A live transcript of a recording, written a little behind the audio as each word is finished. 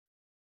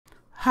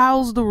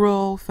How's the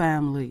royal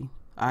family?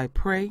 I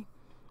pray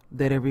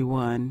that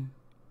everyone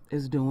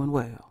is doing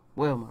well.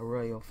 Well, my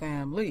royal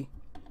family,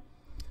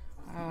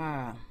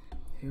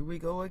 here we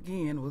go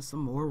again with some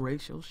more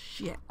racial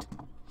shit.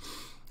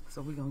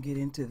 So we're going to get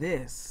into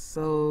this.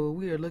 So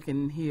we are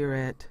looking here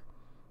at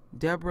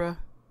Deborah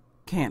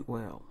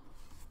Cantwell.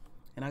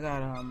 And I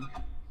got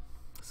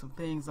some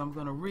things I'm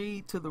going to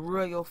read to the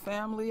royal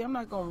family. I'm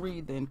not going to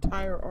read the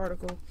entire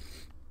article,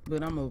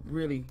 but I'm going to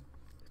really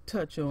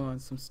touch on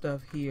some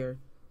stuff here.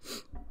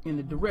 In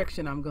the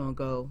direction I'm going to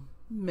go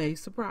may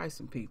surprise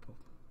some people.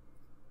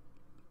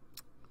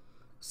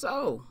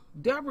 So,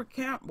 Deborah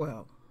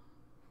Cantwell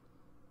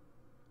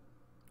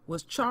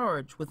was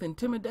charged with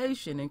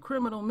intimidation and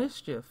criminal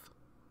mischief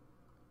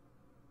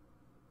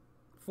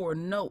for a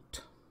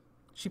note.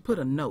 She put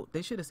a note.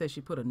 They should have said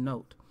she put a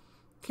note.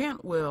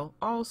 Cantwell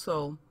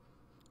also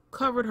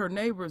covered her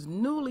neighbor's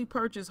newly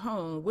purchased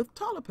home with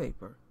toilet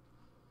paper.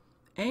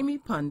 Amy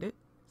Pundit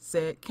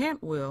said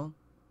Cantwell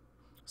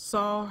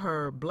saw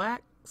her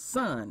black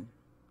son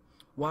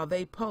while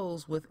they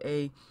posed with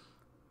a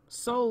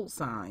sold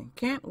sign.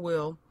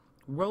 Cantwell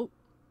wrote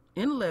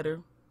in a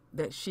letter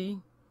that she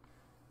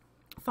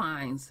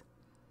finds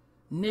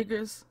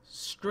niggers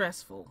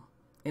stressful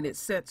and it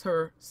sets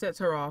her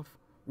off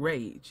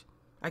rage.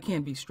 I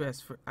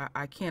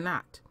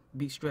cannot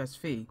be stress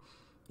free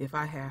if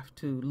I have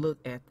to look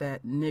at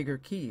that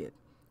nigger kid,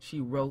 she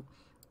wrote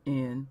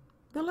in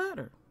the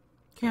letter.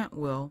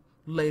 Cantwell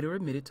later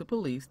admitted to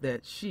police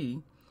that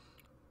she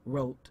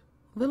wrote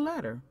the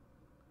letter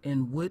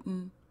and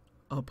wouldn't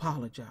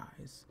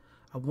apologize.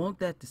 I want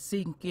that to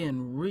sink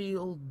in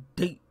real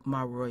deep,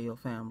 my royal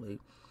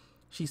family.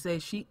 She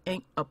says she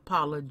ain't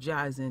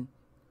apologizing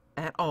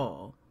at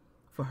all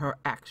for her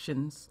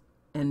actions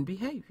and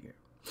behavior.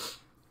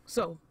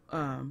 So,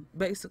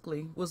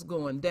 basically, what's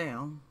going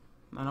down,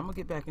 and I'm going to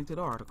get back into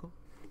the article,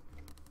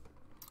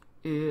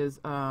 is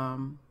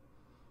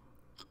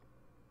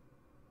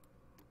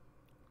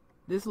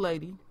this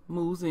lady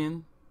moves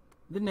in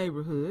the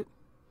neighborhood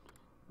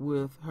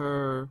with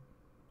her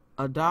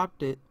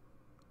adopted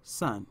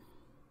son.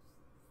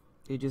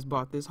 They just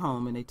bought this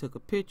home and they took a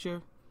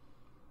picture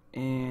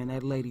and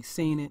that lady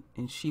seen it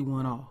and she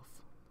went off.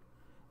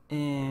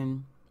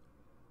 And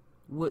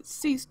what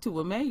ceased to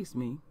amaze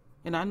me,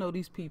 and I know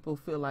these people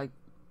feel like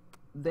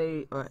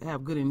they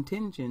have good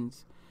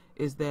intentions,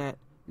 is that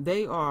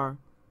they are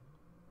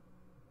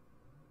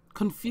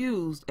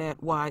confused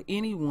at why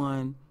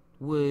anyone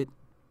would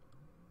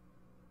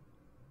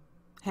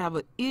have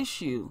an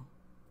issue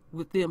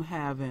with them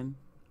having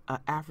an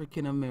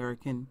African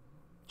American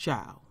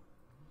child,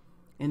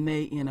 and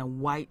they in a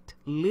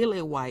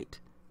lily white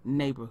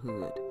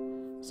neighborhood.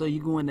 So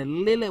you go into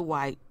lily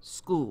white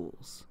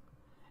schools,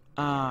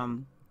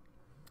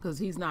 because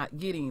he's not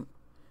getting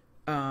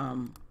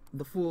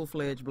the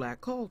full-fledged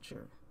black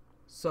culture.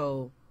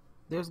 So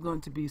there's going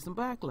to be some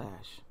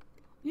backlash.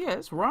 Yeah,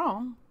 it's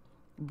wrong,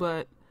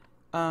 but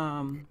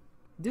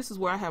this is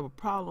where I have a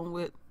problem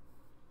with.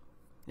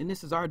 And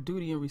this is our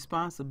duty and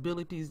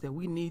responsibilities, that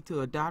we need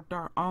to adopt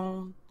our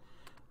own.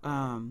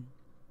 I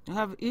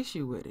have an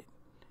issue with it.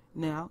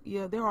 Now,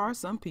 yeah, there are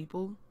some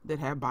people that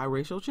have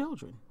biracial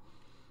children,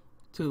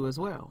 too, as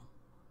well.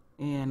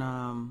 And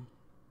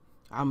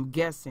I'm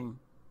guessing,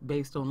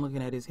 based on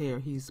looking at his hair,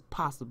 he's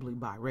possibly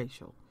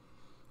biracial.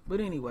 But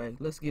anyway,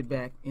 let's get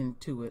back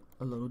into it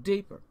a little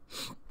deeper.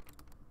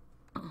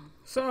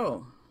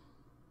 So,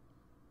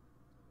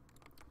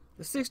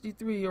 the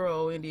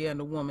 63-year-old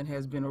Indiana woman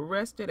has been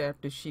arrested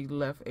after she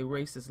left a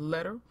racist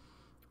letter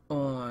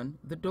on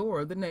the door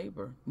of the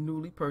neighbor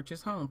newly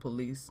purchased home,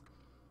 police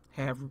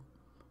have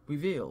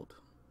revealed.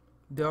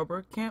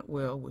 Deborah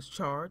Cantwell was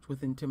charged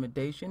with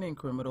intimidation and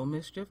criminal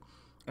mischief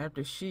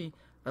after she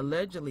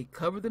allegedly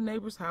covered the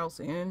neighbor's house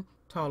in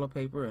toilet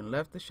paper and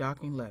left the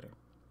shocking letter.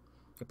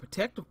 A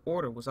protective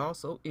order was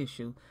also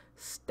issued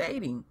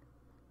stating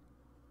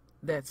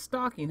that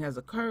stalking has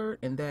occurred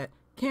and that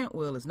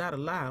Cantwell is not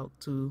allowed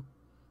to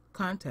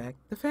contact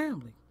the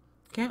family.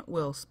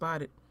 Cantwell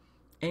spotted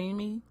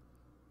Amy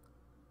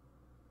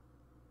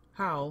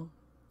Howell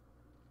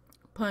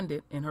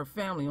Pundit and her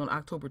family on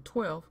October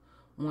 12th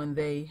when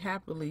they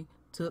happily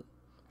took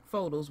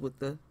photos with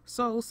the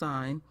soul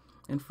sign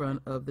in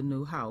front of the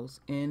new house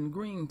in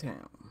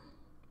Greentown.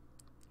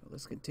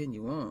 Let's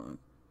continue on.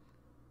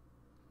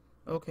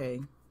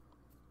 Okay.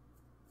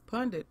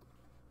 Pundit,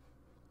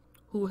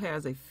 who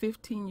has a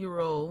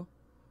 15-year-old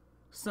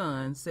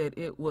son, said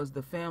it was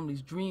the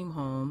family's dream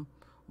home,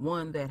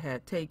 one that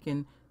had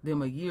taken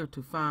them a year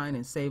to find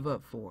and save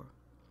up for.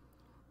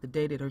 The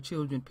day that her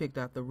children picked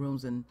out the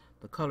rooms and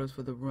the colors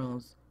for the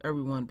rooms,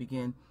 everyone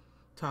began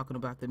talking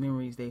about the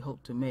memories they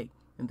hoped to make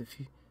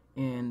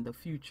in the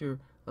future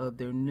of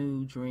their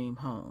new dream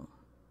home.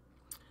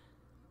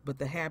 But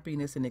the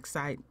happiness and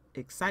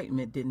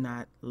excitement did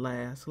not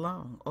last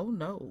long. Oh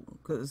no,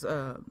 because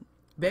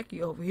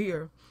Becky over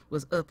here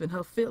was up in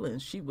her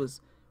feelings. She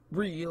was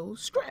real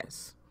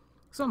stressed.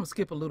 So I'm going to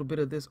skip a little bit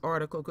of this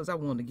article because I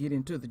want to get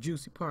into the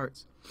juicy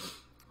parts.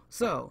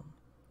 So,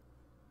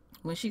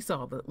 When she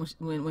saw the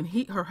when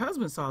her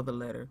husband saw the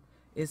letter,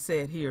 it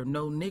said here,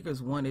 no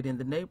niggers wanted in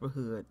the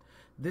neighborhood.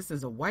 This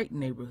is a white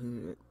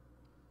neighborhood.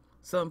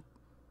 Some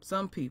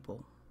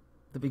people,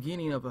 the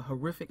beginning of a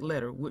horrific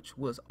letter, which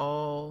was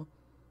all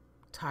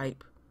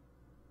type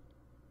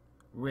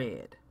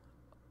red.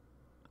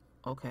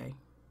 Okay.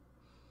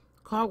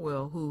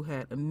 Caldwell, who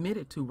had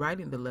admitted to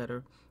writing the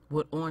letter,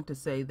 went on to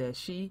say that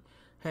she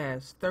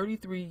has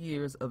 33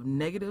 years of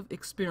negative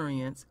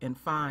experience and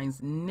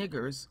finds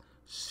niggers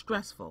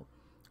stressful.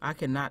 I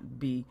cannot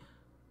be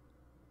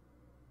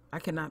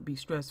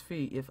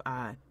stress-free if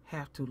I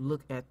have to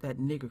look at that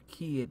nigger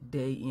kid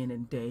day in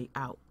and day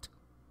out.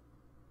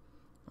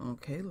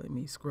 Okay, let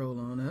me scroll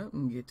on up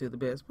and get to the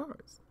best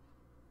parts.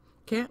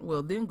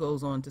 Cantwell then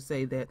goes on to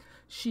say that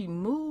she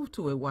moved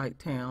to a white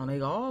town,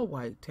 a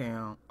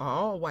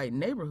all-white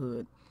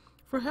neighborhood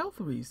for health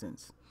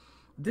reasons.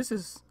 This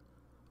is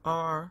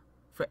our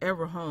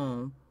forever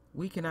home.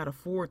 We cannot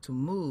afford to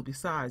move.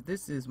 Besides,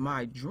 this is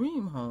my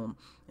dream home,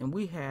 and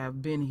we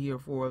have been here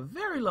for a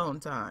very long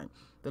time.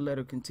 The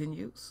letter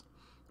continues.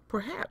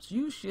 Perhaps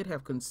you should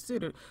have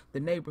considered the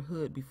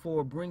neighborhood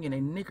before bringing a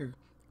nigger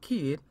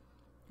kid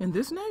in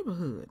this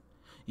neighborhood.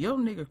 Your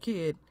nigger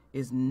kid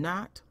is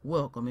not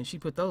welcome. And she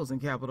put those in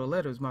capital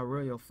letters, my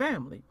royal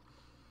family.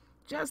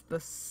 Just the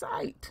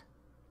sight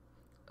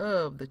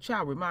of the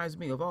child reminds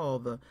me of all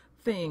the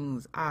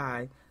things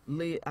I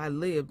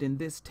lived in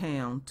this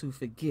town to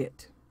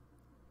forget.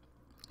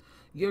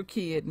 Your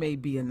kid may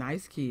be a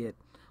nice kid,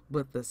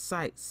 but the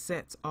sight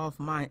sets off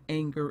my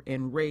anger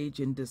and rage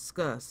and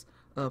disgust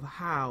of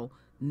how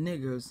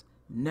niggers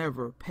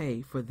never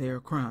pay for their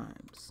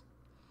crimes.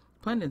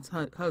 Pundit's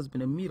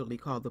husband immediately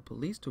called the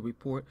police to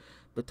report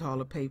the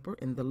toilet paper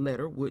in the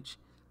letter, which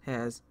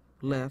has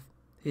left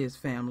his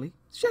family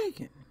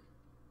shaken.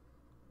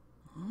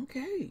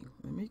 Okay,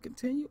 let me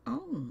continue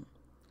on.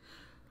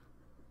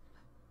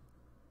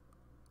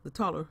 The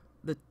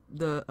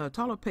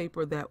toilet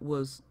paper that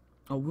was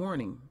a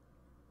warning.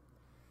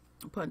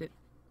 Pundit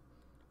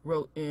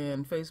wrote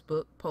in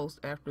Facebook post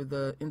after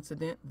the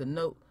incident the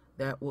note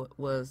that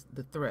was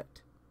the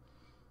threat.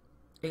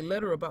 A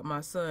letter about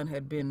my son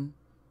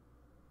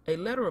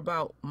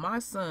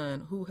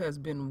who has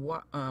been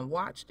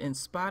watched and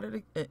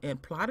spotted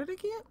and plotted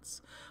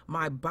against.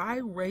 My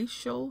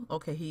biracial,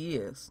 okay, he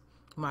is.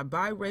 My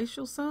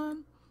biracial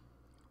son.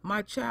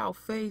 My child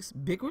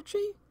faced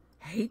bigotry,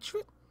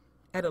 hatred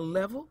at a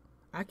level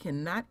I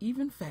cannot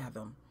even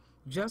fathom,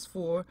 just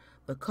for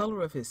the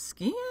color of his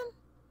skin.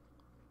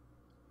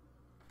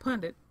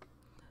 Pundit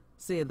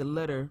said the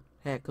letter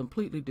had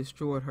completely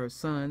destroyed her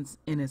son's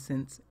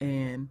innocence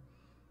and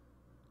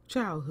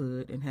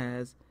childhood and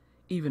has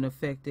even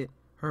affected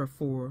her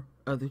 4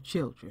 other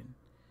children.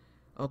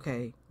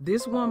 Okay,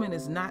 this woman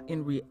is not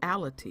in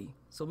reality.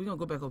 So we're going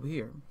to go back over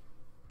here.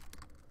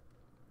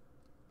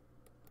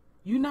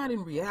 You're not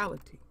in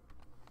reality.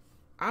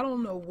 I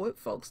don't know what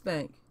folks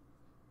think.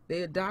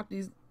 They adopt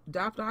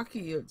our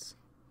kids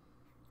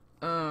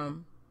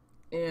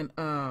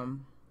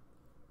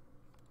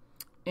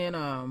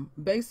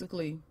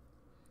basically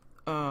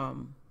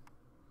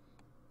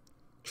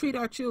treat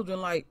our children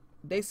like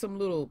they some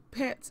little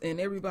pets and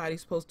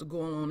everybody's supposed to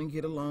go on and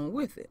get along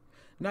with it.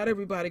 Not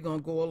everybody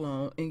gonna go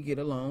along and get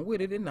along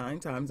with it, and 9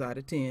 times out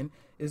of 10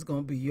 is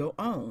gonna be your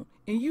own,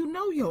 and you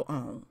know your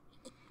own.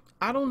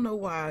 I don't know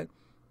why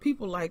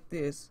people like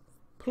this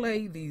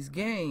play these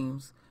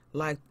games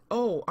like,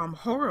 oh, I'm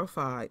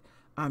horrified,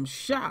 I'm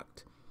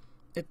shocked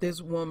at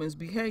this woman's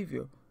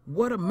behavior.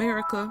 What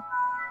America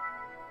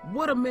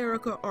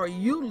are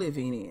you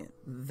living in?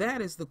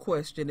 That is the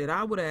question that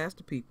I would ask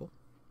the people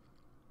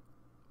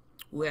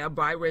who have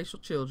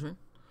biracial children,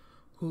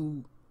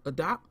 who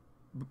adopt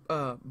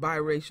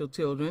biracial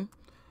children.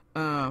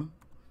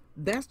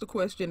 That's the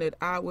question that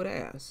I would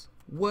ask.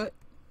 What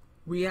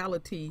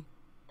reality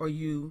are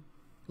you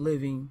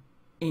living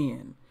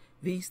in?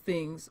 These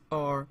things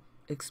are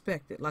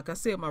expected. Like I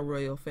said, my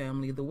royal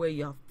family, the way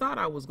y'all thought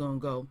I was going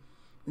to go,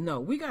 no,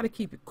 we got to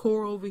keep it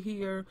core over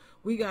here.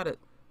 We got to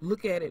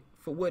look at it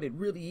for what it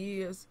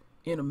really is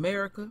in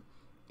America.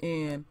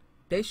 And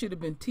they should have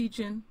been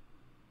teaching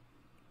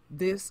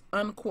this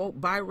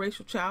unquote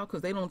biracial child,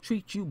 because they don't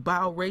treat you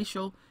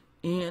biracial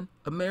in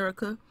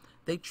America.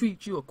 They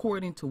treat you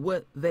according to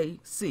what they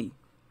see.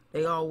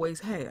 They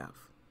always have.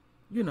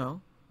 You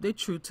know, they're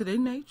true to their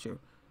nature.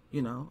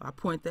 You know, I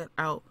point that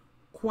out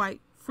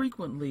quite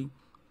frequently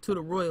to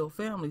the royal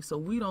family so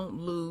we don't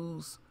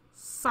lose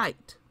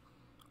sight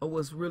of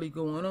what's really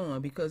going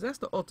on, because that's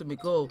the ultimate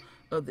goal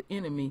of the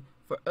enemy,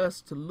 for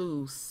us to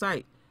lose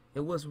sight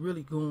of what's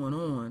really going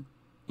on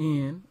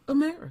in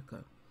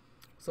America.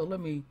 So let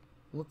me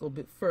look a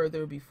bit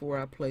further before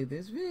I play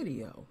this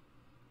video.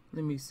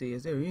 Let me see,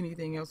 is there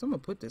anything else? I'm going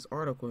to put this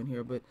article in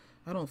here, but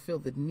I don't feel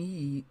the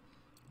need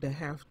to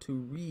have to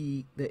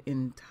read the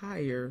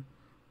entire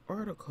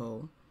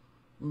article.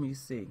 Let me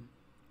see.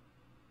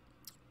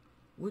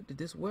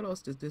 What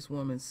else did this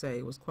woman say?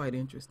 It was quite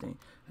interesting.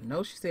 I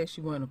know she said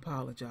she wasn't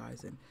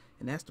apologizing,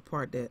 and that's the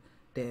part that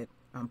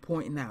I'm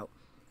pointing out,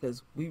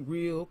 because we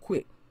real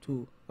quick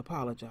to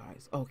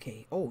apologize.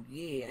 Okay, oh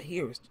yeah,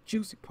 here is the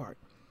juicy part.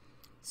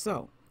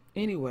 So,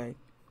 anyway,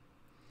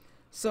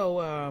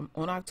 on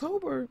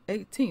October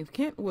 18th,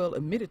 Cantwell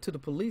admitted to the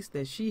police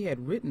that she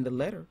had written the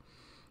letter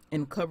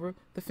and covered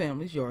the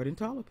family's yard in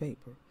toilet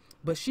paper.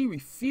 But she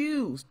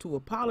refused to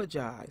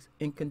apologize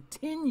and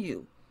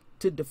continue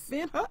to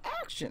defend her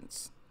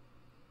actions.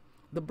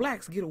 The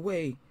blacks get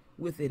away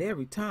with it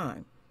every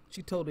time,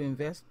 she told the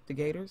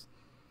investigators.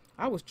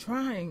 I was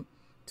trying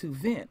to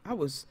vent. I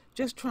was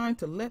just trying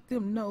to let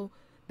them know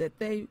that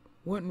they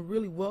weren't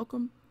really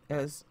welcome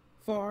as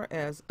far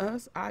as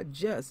us. I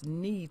just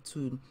need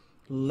to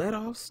let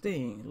off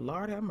steam.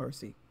 Lord have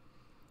mercy.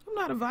 I'm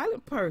not a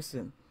violent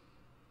person,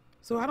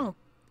 so I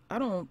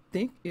don't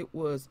think it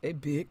was a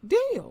big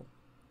deal.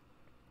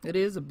 It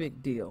is a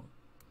big deal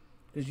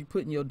because you're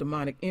putting your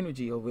demonic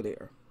energy over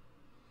there.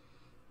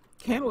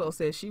 Cantwell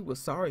says she was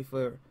sorry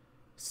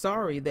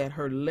that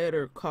her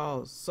letter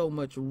caused so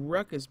much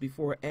ruckus,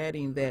 before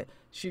adding that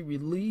she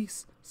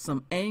released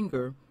some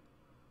anger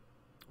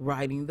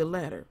writing the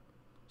letter.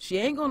 She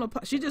ain't gonna.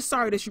 She's just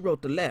sorry that she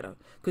wrote the letter,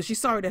 because she's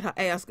sorry that her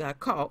ass got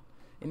caught,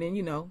 and then,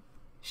 you know,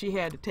 she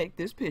had to take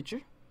this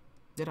picture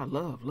that I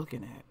love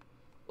looking at.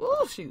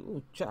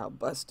 Ooh, child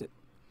busted.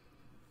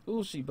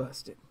 Ooh, she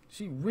busted.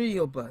 She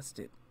real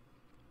busted.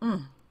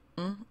 And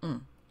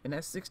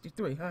that's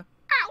 63, huh?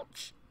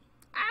 Ouch!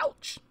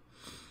 Ouch!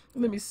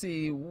 Let me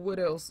see what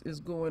else is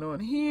going on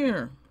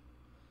here.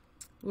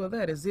 Well,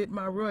 that is it,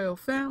 my royal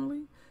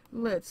family.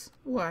 Let's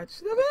watch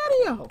the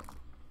video.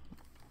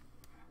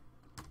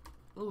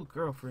 Oh,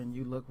 girlfriend,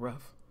 you look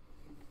rough.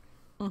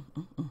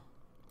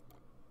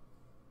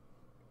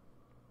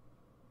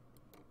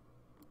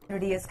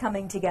 Community is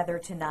coming together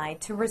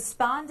tonight to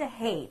respond to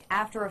hate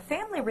after a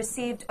family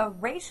received a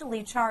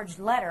racially charged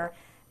letter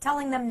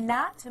telling them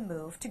not to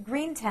move to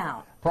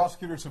Greentown.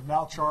 Prosecutors have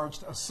now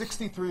charged a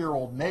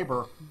 63-year-old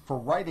neighbor for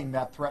writing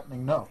that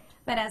threatening note.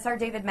 But as our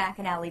David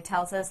McAnally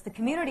tells us, the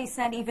community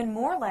sent even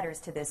more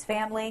letters to this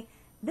family,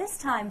 this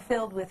time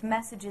filled with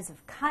messages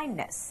of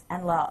kindness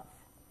and love.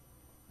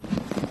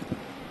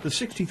 The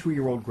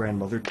 63-year-old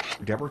grandmother,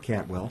 Deborah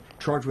Cantwell,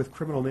 charged with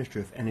criminal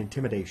mischief and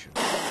intimidation.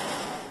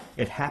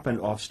 It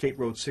happened off State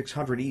Road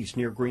 600 East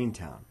near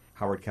Greentown.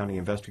 Howard County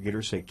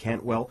investigators say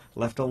Cantwell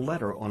left a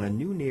letter on a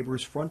new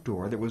neighbor's front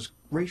door that was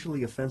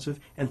racially offensive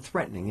and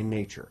threatening in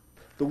nature.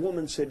 The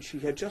woman said she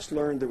had just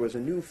learned there was a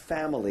new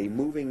family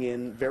moving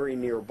in very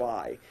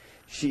nearby.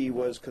 She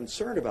was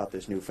concerned about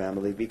this new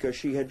family because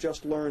she had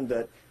just learned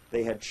that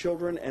they had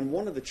children, and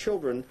one of the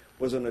children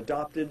was an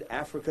adopted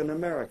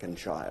African-American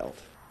child.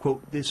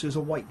 Quote, "This is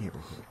a white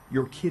neighborhood.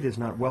 Your kid is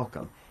not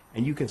welcome,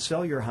 and you can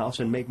sell your house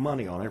and make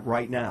money on it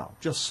right now."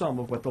 Just some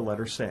of what the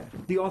letter said.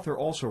 The author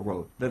also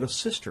wrote that a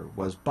sister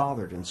was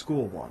bothered in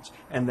school once,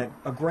 and that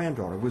a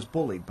granddaughter was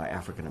bullied by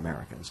African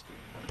Americans.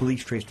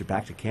 Police traced it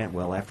back to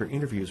Cantwell after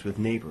interviews with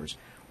neighbors.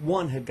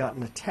 One had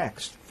gotten a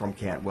text from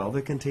Cantwell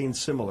that contained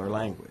similar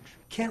language.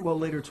 Cantwell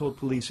later told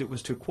police it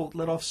was to, quote,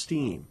 let off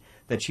steam,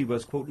 that she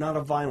was, quote, not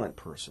a violent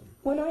person.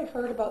 When I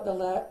heard about the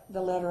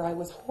letter, I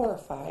was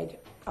horrified.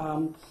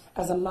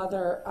 As a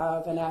mother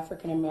of an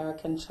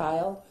African-American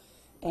child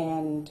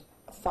and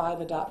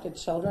 5 adopted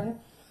children,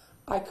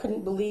 I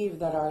couldn't believe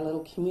that our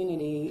little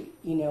community,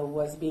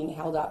 was being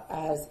held up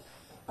as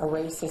a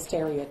racist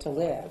area to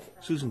live.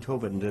 Susan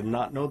Tobin did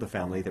not know the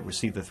family that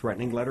received the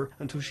threatening letter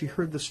until she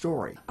heard the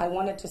story. I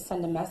wanted to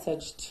send a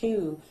message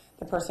to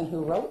the person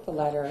who wrote the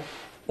letter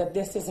that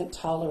this isn't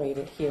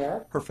tolerated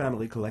here. Her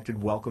family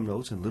collected welcome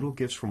notes and little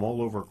gifts from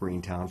all over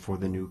Greentown for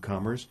the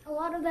newcomers. A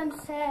lot of them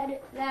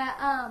said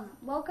that,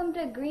 welcome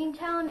to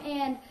Greentown,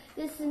 and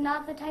this is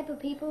not the type of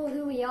people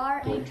who we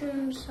are. They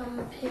drew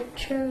some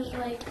pictures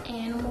like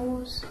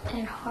animals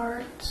and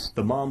hearts.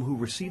 The mom who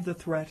received the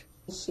threat,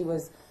 she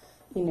was,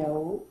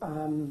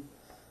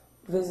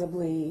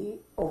 visibly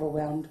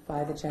overwhelmed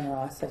by the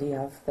generosity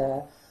of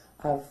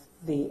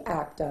the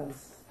act of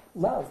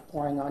love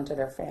pouring onto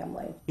their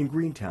family. In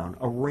Greentown,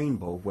 a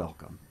rainbow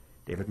welcome.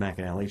 David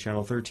McAnally,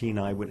 Channel 13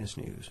 Eyewitness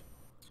News.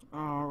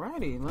 All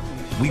righty.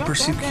 We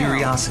pursue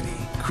curiosity,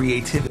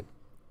 creativity.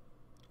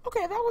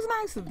 Okay, that was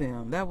nice of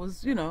them. That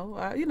was,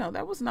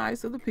 that was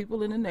nice of the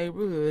people in the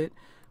neighborhood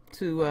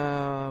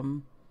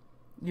to,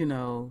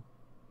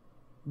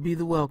 be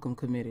the welcome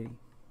committee.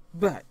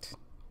 But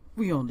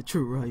we on the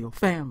True Royal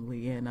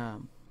Family,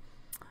 and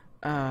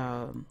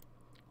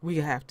we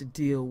have to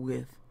deal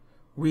with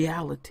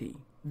reality.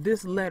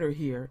 This letter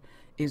here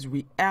is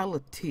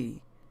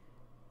reality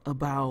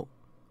about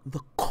the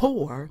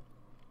core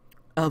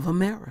of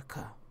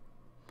America.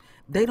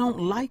 They don't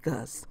like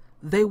us.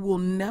 They will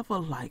never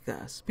like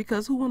us,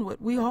 because who and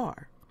what we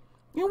are.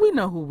 And we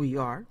know who we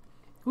are.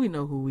 We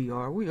know who we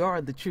are. We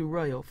are the True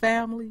Royal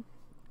Family.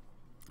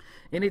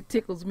 And it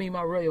tickles me,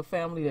 my royal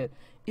family, that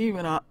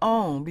even our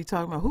own be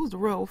talking about who's the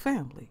royal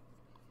family.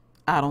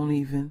 I don't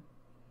even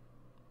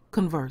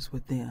converse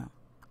with them.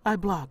 I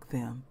block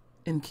them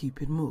and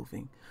keep it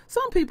moving.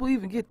 Some people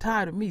even get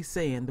tired of me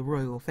saying the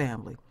royal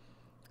family.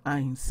 I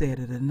ain't said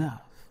it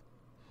enough.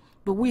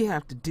 But we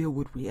have to deal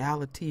with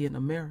reality in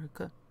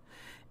America.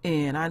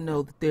 And I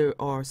know that there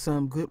are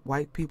some good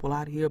white people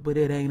out here, but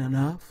it ain't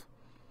enough.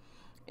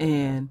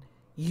 And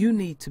you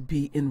need to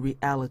be in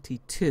reality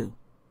too.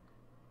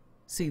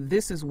 See,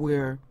 this is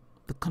where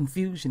the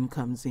confusion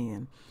comes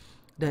in,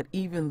 that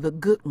even the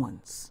good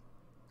ones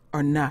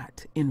are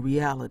not in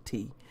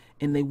reality,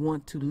 and they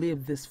want to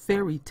live this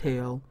fairy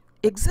tale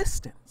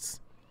existence.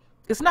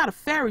 It's not a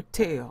fairy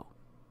tale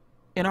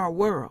in our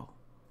world.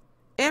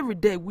 Every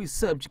day we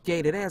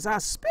subjugated as I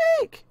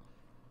speak.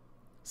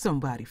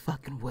 Somebody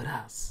fucking with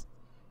us.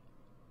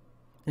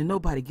 And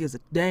nobody gives a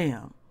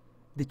damn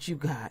that you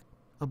got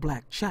a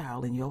black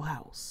child in your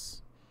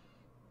house.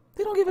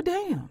 They don't give a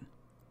damn.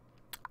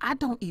 I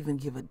don't even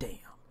give a damn,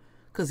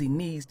 because he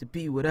needs to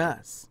be with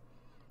us.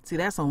 See,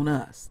 that's on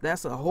us.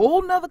 That's a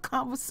whole nother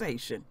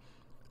conversation.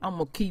 I'm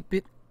going to keep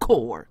it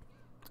core.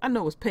 I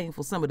know it's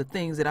painful. Some of the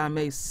things that I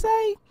may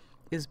say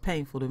is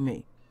painful to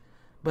me,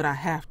 but I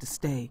have to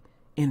stay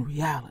in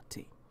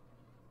reality.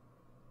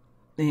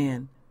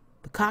 And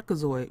the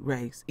Caucasoid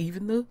race,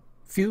 even the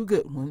few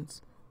good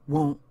ones,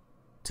 want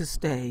to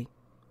stay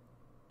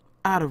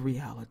out of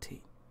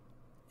reality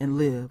and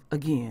live,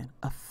 again,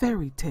 a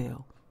fairy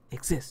tale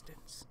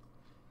existence.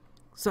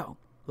 So,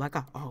 like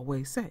I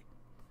always say,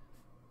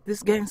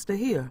 this gangster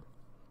here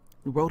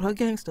who wrote her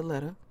gangster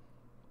letter,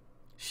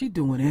 she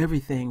doing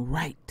everything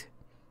right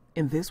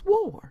in this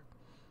war.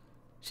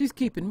 She's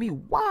keeping me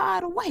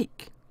wide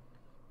awake,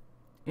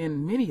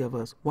 and many of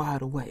us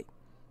wide awake,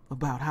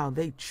 about how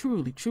they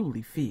truly,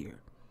 truly fear.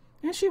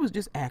 And she was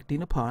just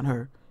acting upon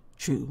her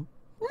true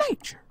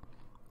nature.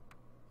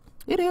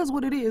 It is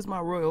what it is, my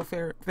royal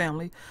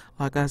family.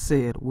 Like I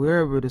said,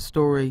 wherever the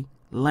story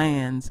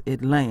lands,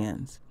 it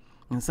lands.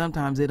 And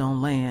sometimes it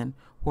don't land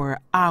where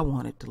I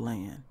want it to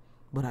land,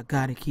 but I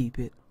gotta keep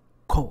it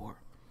core.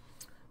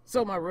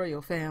 So my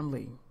royal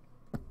family,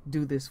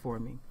 do this for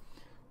me.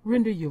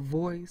 Render your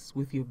voice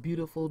with your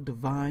beautiful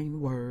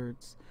divine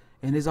words.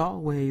 And as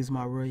always,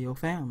 my royal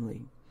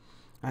family,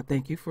 I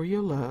thank you for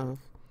your love.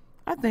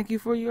 I thank you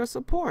for your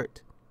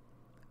support.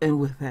 And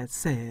with that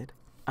said,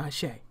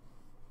 Ashe.